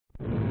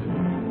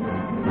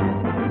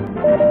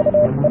Hello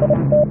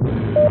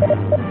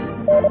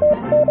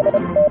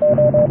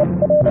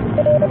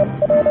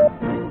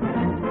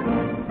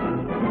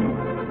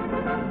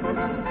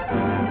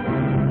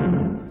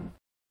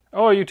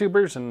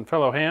YouTubers and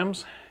fellow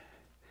hams.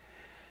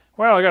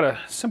 Well, I got a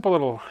simple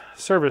little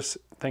service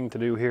thing to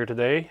do here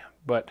today,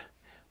 but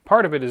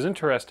part of it is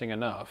interesting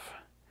enough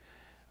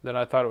that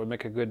I thought it would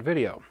make a good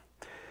video.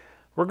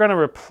 We're going to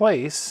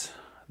replace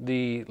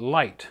the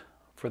light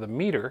for the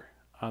meter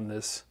on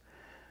this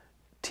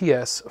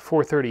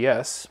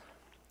TS430S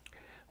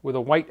with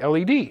a white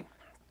LED.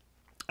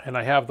 And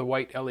I have the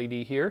white LED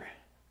here,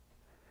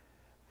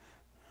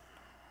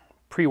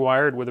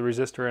 pre-wired with a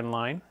resistor in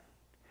line.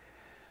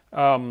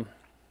 But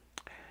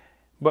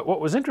what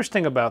was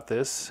interesting about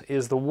this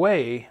is the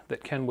way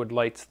that Kenwood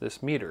lights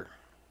this meter.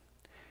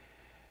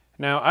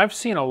 Now, I've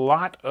seen a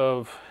lot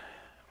of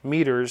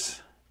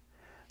meters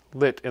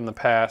lit in the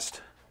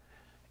past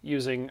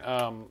using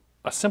a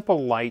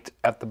simple light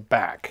at the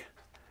back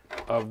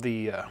of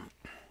the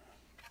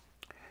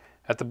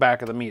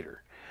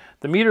meter.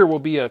 The meter will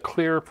be a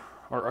clear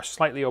or a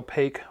slightly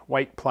opaque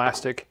white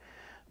plastic.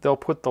 They'll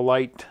put the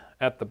light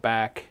at the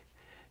back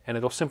and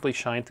it'll simply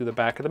shine through the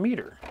back of the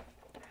meter.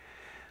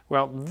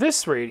 Well,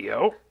 this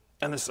radio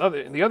and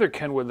the other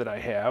Kenwood that I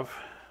have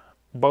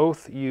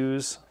both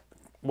use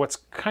what's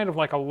kind of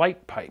like a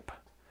light pipe.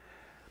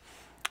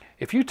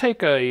 If you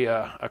take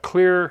a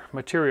clear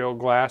material,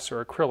 glass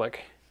or acrylic,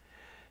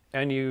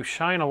 and you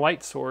shine a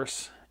light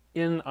source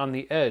in on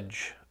the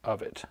edge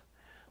of it,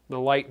 the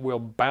light will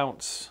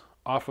bounce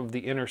off of the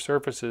inner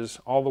surfaces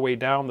all the way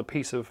down the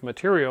piece of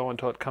material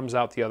until it comes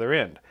out the other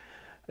end.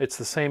 It's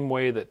the same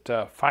way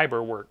that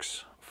fiber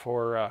works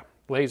for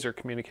laser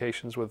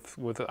communications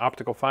with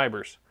optical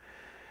fibers.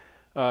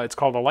 It's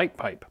called a light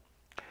pipe.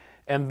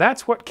 And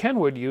that's what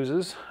Kenwood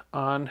uses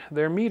on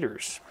their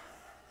meters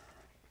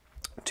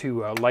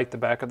to light the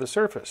back of the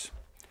surface.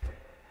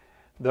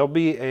 There'll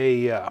be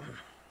an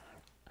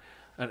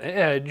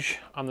edge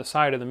on the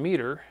side of the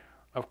meter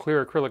of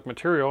clear acrylic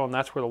material, and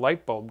that's where the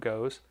light bulb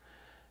goes.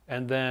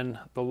 And then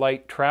the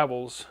light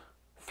travels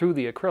through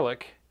the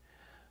acrylic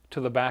to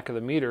the back of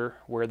the meter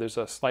where there's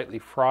a slightly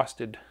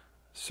frosted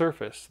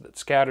surface that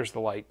scatters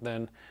the light,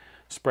 then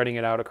spreading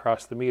it out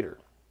across the meter.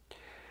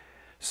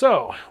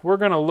 So we're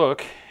going to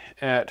look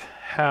at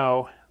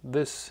how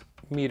this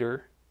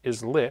meter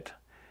is lit.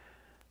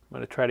 I'm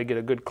going to try to get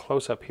a good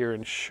close-up here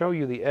and show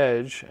you the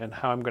edge and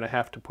how I'm going to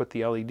have to put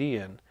the LED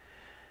in.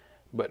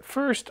 But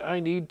first I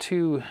need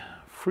to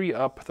free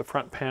up the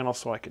front panel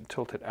so I can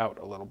tilt it out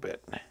a little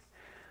bit.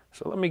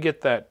 So let me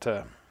get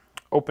that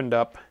opened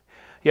up.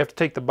 You have to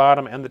take the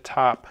bottom and the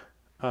top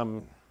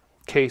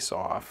case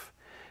off.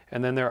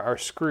 And then there are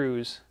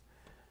screws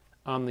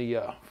on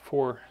the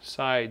four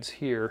sides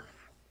here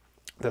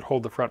that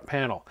hold the front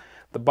panel.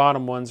 The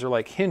bottom ones are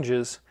like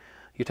hinges.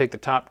 You take the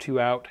top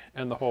two out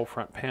and the whole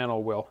front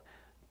panel will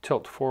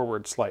tilt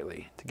forward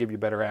slightly to give you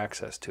better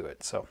access to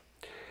it. So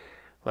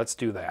let's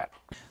do that.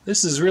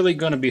 This is really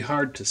going to be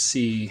hard to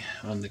see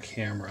on the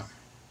camera.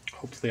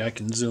 Hopefully I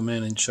can zoom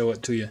in and show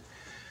it to you.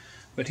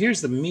 But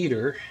here's the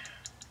meter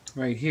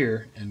right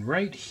here, and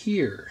right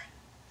here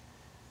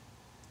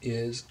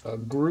is a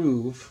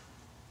groove,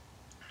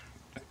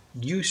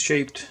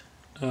 U-shaped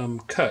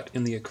cut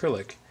in the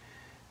acrylic,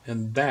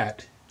 and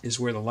that is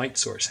where the light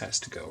source has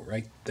to go,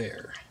 right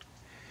there.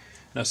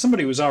 Now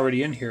somebody was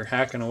already in here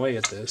hacking away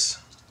at this.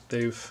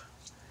 They've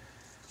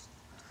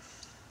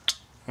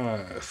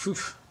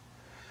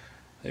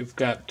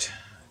got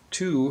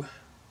two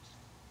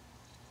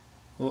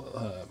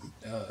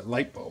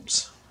light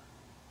bulbs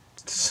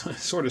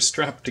sort of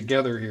strapped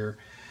together here,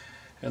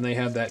 and they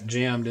have that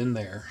jammed in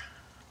there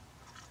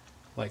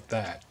like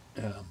that,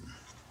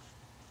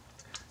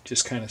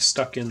 just kind of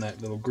stuck in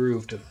that little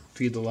groove to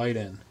feed the light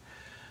in.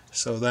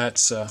 So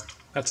that's a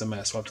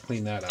mess. We'll have to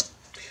clean that up.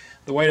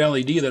 The white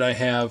LED that I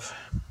have,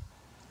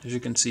 as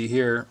you can see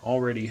here,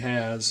 already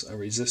has a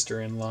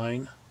resistor in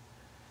line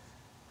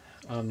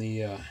on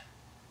the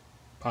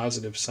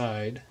positive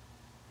side.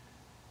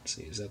 Let's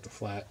see, is that the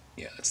flat?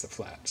 Yeah, that's the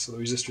flat. So the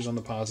resistor's on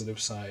the positive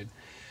side.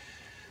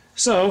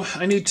 So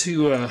I need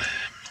to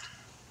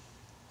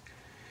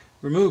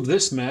remove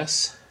this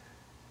mess.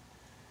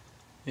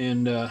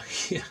 And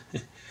yeah,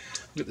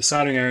 get the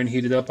soldering iron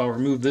heated up. I'll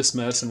remove this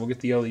mess and we'll get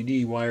the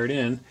LED wired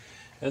in.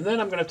 And then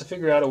I'm going to have to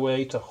figure out a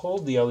way to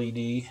hold the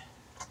LED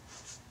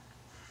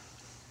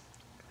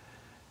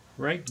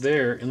right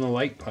there in the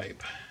light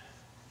pipe.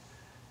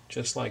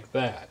 Just like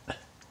that.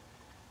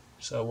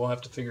 So we'll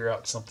have to figure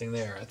out something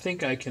there. I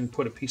think I can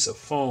put a piece of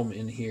foam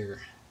in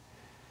here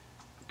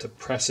to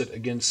press it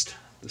against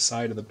the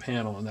side of the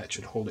panel, and that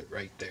should hold it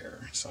right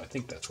there. So I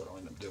think that's what I'll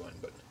end up doing,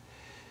 but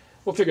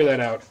we'll figure that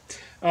out.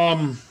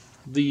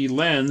 The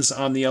lens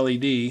on the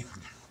LED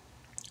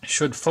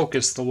should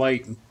focus the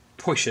light and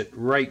push it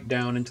right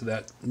down into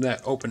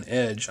that open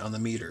edge on the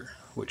meter,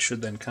 which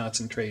should then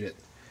concentrate it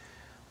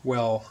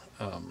well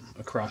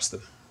across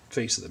the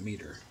face of the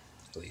meter,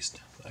 at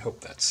least. I hope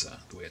that's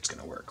the way it's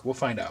going to work. We'll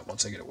find out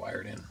once I get it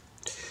wired in.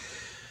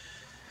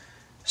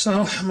 So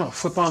I'm going to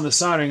flip on the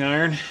soldering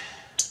iron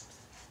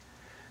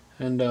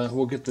and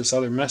we'll get this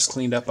other mess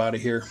cleaned up out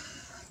of here.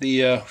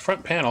 The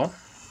front panel,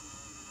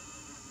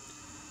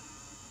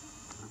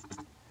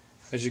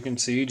 as you can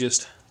see,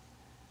 just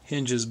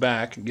hinges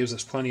back and gives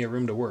us plenty of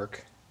room to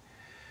work.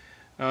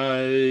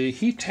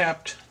 He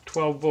tapped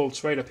 12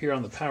 volts right up here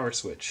on the power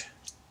switch.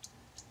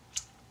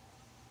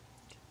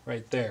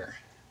 Right there.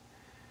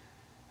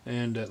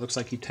 And it looks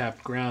like he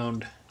tapped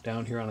ground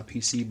down here on a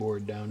PC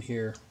board down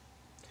here,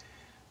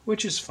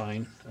 which is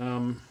fine.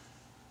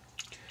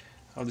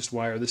 I'll just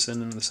wire this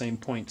in the same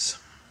points,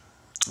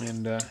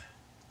 and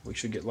we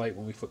should get light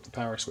when we flip the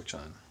power switch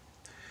on.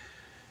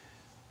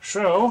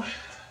 So,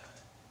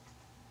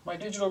 my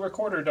digital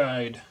recorder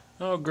died.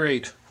 Oh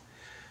great.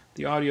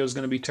 The audio is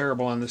going to be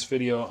terrible on this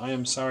video. I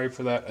am sorry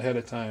for that ahead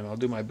of time. I'll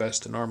do my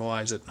best to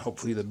normalize it.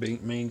 Hopefully the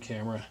main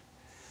camera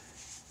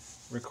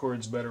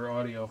records better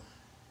audio.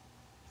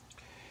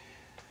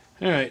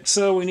 Alright,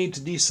 so we need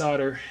to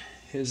desolder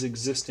his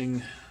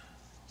existing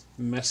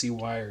messy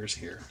wires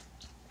here.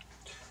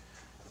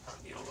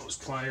 Needle those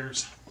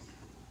pliers.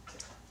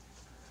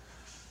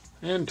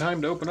 And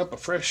time to open up a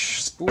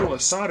fresh spool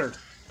of solder.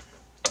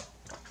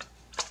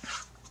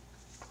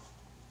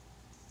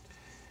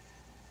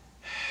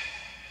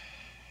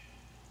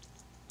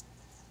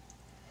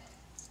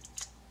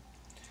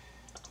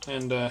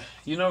 And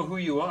you know who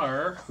you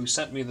are, who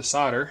sent me the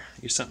solder.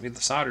 You sent me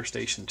the solder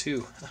station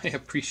too. I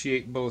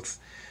appreciate both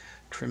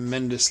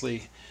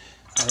tremendously.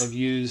 I have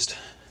used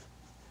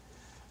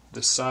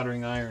the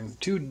soldering iron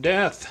to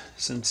death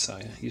since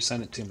you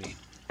sent it to me.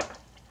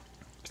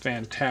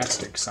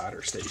 Fantastic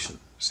solder station,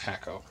 this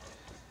Hacko.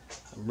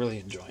 I'm really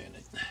enjoying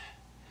it.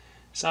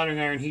 Soldering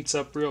iron heats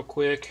up real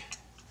quick.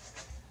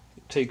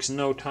 It takes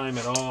no time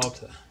at all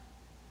to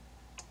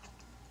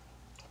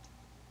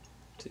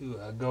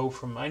go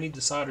from I need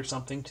to solder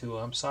something to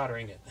I'm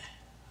soldering it.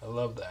 I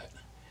love that.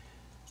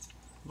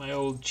 My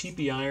old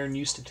cheapy iron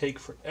used to take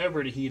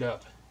forever to heat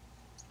up.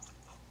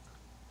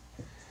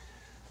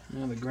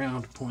 Now the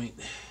ground point.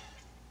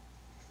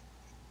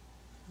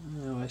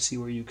 Oh, I see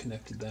where you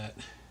connected that.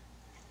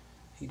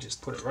 He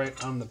just put it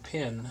right on the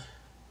pin.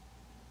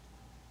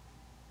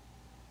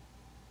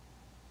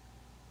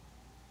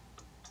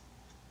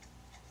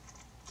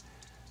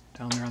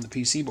 Down there on the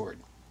PC board.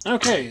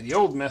 Okay, the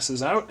old mess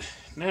is out.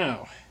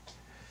 Now,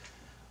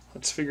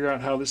 let's figure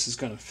out how this is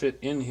going to fit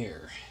in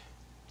here.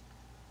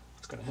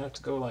 It's going to have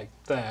to go like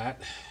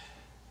that.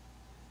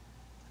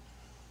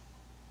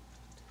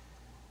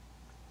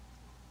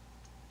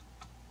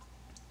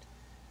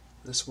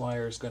 This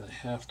wire is going to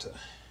have to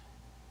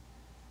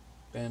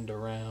bend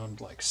around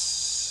like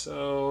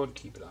so to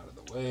keep it out of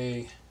the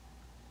way.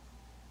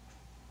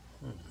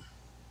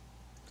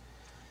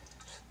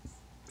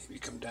 Maybe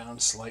come down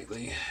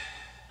slightly.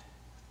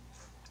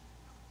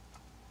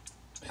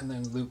 And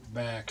then loop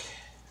back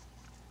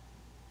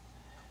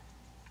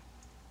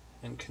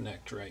and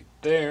connect right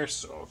there.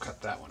 So I'll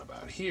cut that one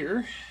about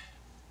here.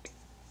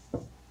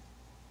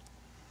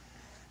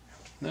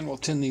 Then we'll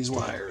tin these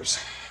wires.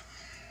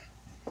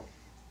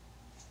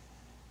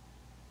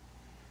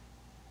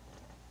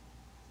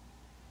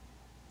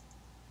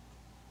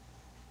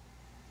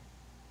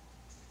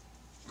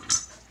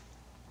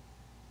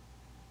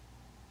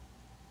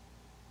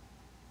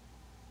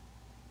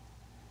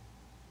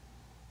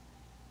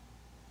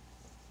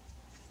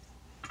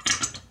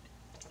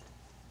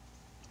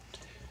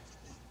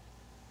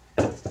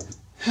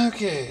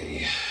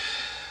 Okay.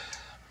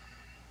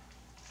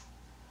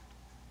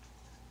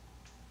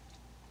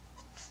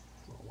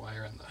 We'll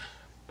wire in the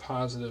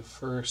positive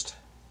first.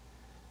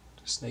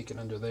 Just snake it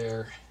under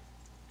there.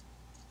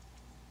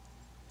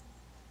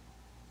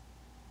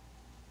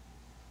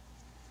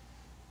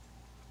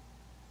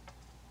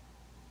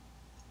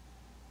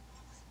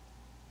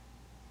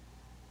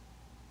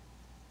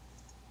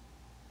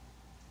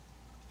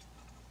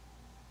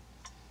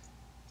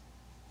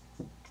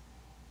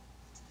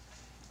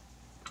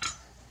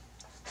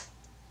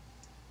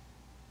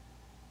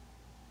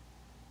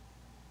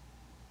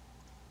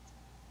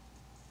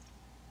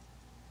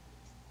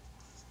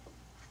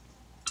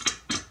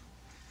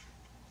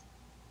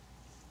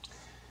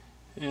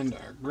 And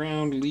our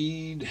ground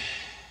lead.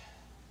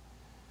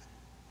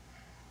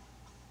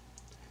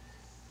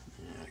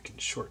 I can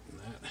shorten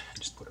that.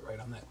 Just put it right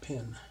on that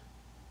pin.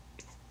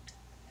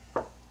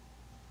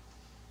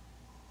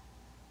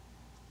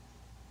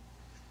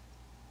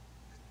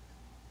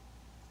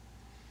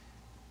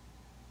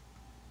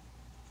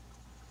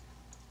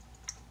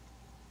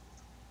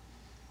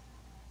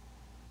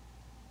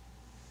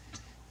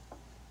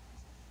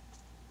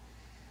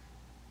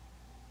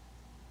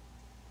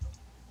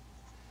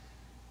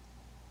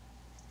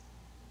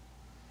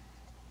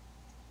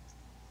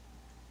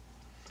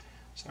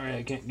 Sorry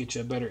I can't get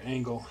you a better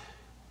angle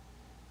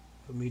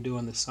of me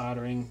doing the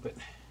soldering, but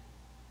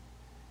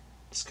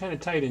it's kind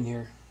of tight in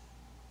here.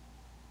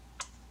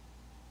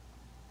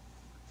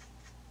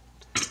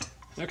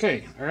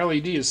 Okay, our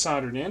LED is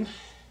soldered in.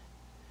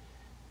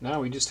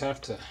 Now we just have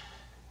to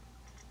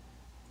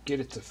get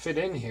it to fit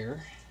in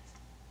here.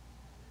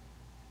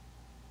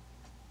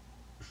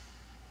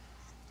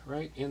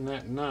 Right in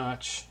that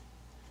notch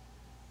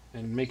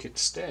and make it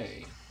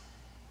stay.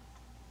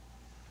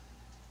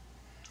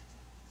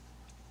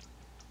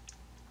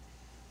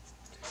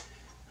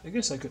 I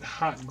guess I could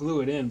hot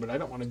glue it in, but I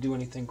don't want to do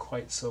anything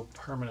quite so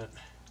permanent.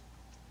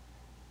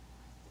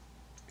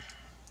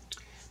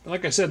 But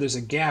like I said, there's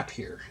a gap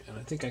here, and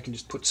I think I can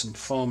just put some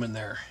foam in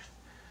there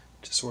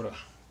to sort of,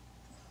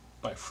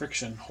 by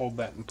friction, hold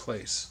that in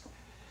place.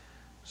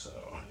 So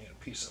I need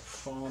a piece of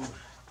foam.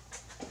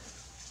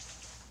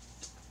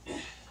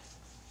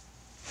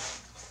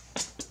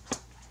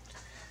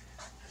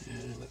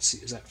 And let's see,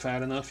 is that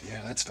fat enough?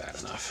 Yeah, that's fat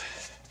enough.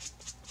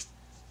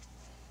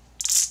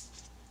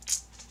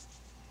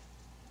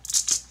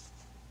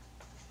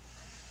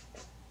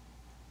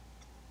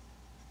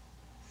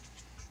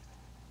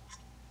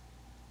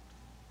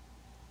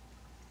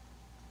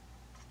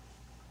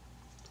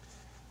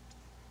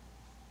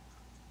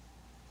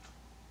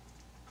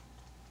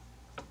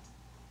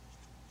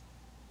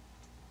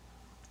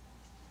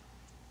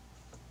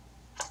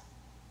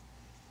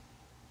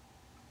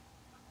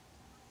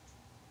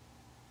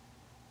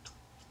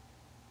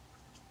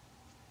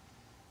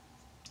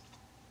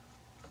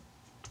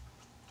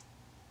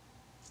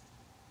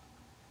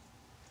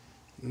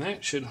 And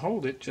that should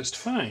hold it just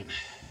fine.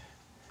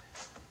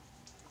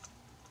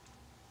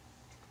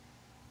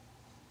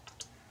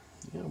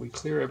 Yeah, we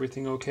clear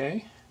everything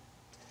okay.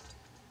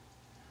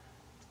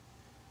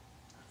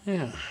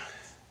 Yeah,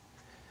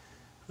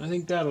 I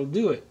think that'll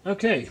do it.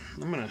 Okay,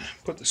 I'm going to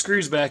put the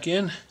screws back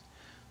in,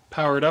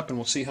 power it up, and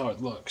we'll see how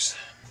it looks.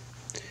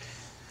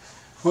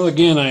 Well,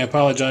 again, I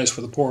apologize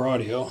for the poor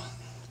audio.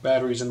 The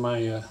batteries in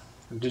my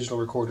digital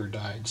recorder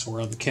died, so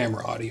we're on the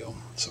camera audio.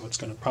 So it's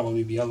going to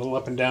probably be a little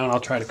up and down. I'll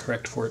try to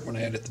correct for it when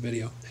I edit the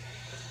video.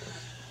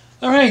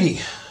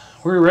 Alrighty,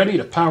 we're ready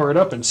to power it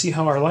up and see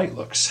how our light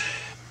looks.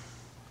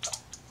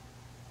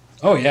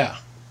 Oh yeah,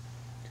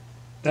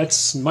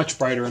 that's much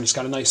brighter and it's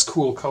got a nice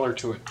cool color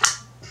to it.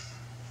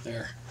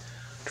 There.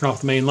 Turn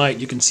off the main light.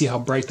 You can see how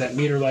bright that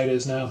meter light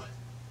is now.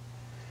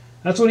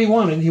 That's what he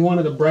wanted. He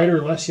wanted a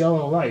brighter, less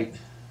yellow light.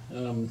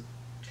 And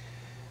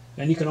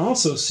you can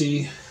also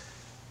see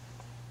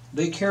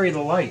they carry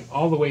the light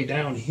all the way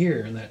down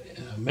here, and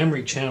that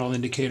memory channel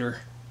indicator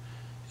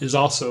is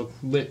also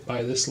lit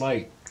by this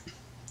light.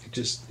 It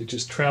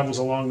just travels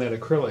along that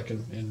acrylic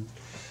and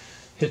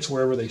hits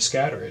wherever they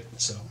scatter it.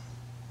 So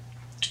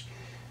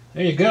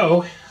there you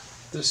go.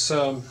 This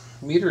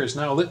meter is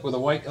now lit with a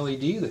white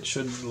LED that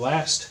should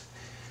last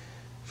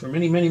for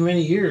many, many,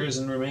 many years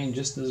and remain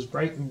just as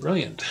bright and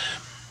brilliant.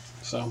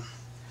 So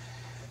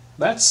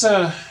that's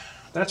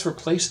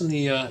replacing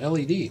the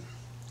LED,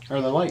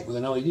 or the light with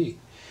an LED.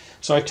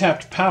 So I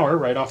tapped power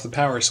right off the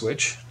power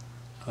switch,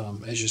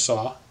 as you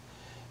saw,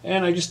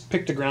 and I just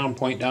picked a ground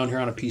point down here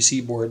on a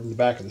PC board in the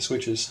back of the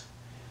switches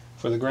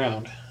for the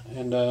ground,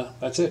 and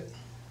that's it.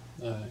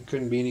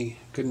 Couldn't be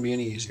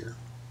any easier.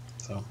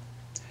 So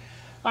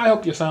I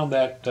hope you found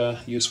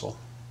that useful.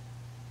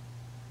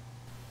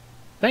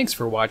 Thanks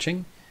for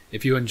watching.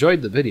 If you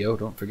enjoyed the video,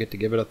 don't forget to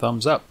give it a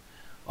thumbs up.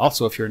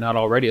 Also, if you're not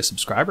already a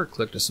subscriber,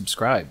 click to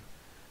subscribe.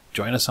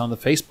 Join us on the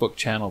Facebook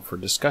channel for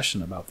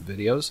discussion about the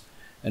videos.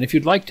 And if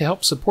you'd like to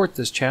help support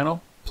this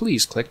channel,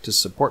 please click to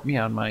support me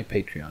on my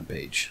Patreon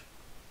page.